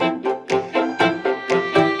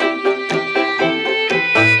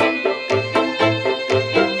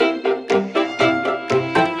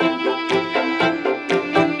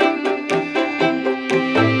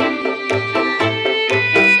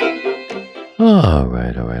All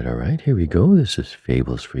right. Here we go. This is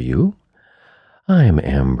Fables for You. I'm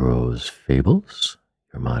Ambrose Fables,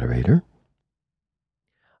 your moderator.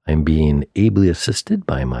 I'm being ably assisted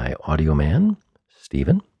by my audio man,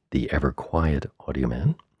 Stephen, the ever quiet audio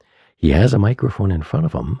man. He has a microphone in front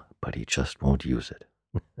of him, but he just won't use it.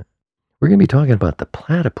 We're going to be talking about the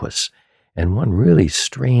platypus and one really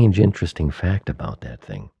strange, interesting fact about that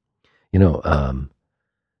thing.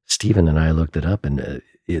 Stephen and I looked it up, and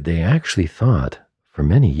they actually thought for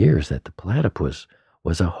many years that the platypus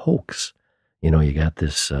was a hoax. You got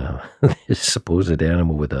this this supposed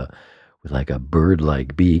animal with like a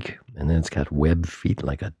bird-like beak, and then it's got webbed feet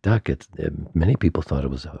like a duck. Many people thought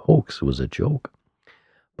it was a hoax, it was a joke,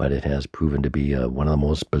 but it has proven to be one of the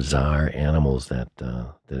most bizarre animals that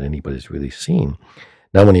anybody's really seen.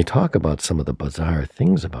 Now, when you talk about some of the bizarre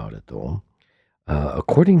things about it, though,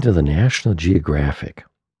 according to the National Geographic,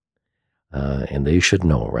 and they should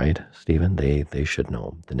know, right, Stephen? They should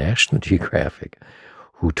know. The National Geographic,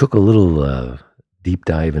 who took a little deep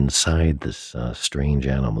dive inside this strange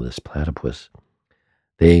animal, this platypus,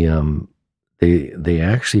 they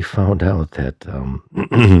actually found out that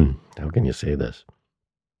how can you say this?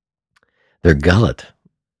 Their gullet,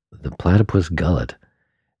 the platypus gullet,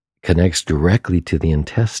 connects directly to the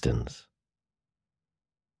intestines.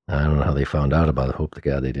 I don't know how they found out about it. Hope to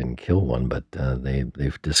God they didn't kill one, but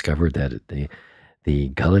they've discovered that the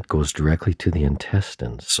gullet goes directly to the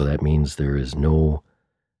intestines. So that means there is no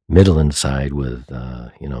middle inside with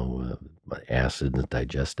acid and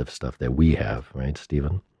digestive stuff that we have, right,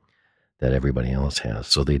 Stephen? That everybody else has.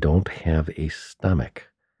 So they don't have a stomach.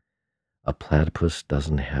 A platypus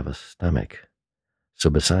doesn't have a stomach. So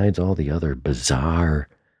besides all the other bizarre,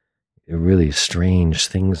 really strange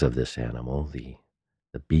things of this animal, the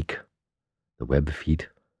beak, the web feet,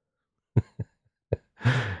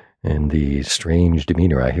 and the strange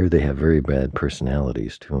demeanor. I hear they have very bad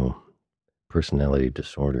personalities too, personality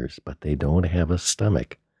disorders, but they don't have a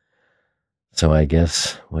stomach. So I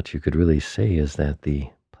guess what you could really say is that the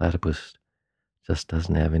platypus just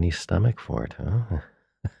doesn't have any stomach for it, huh?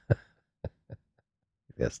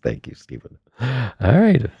 Yes, thank you, Stephen. All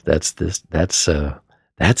right, that's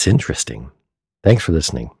interesting. Thanks for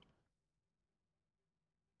listening.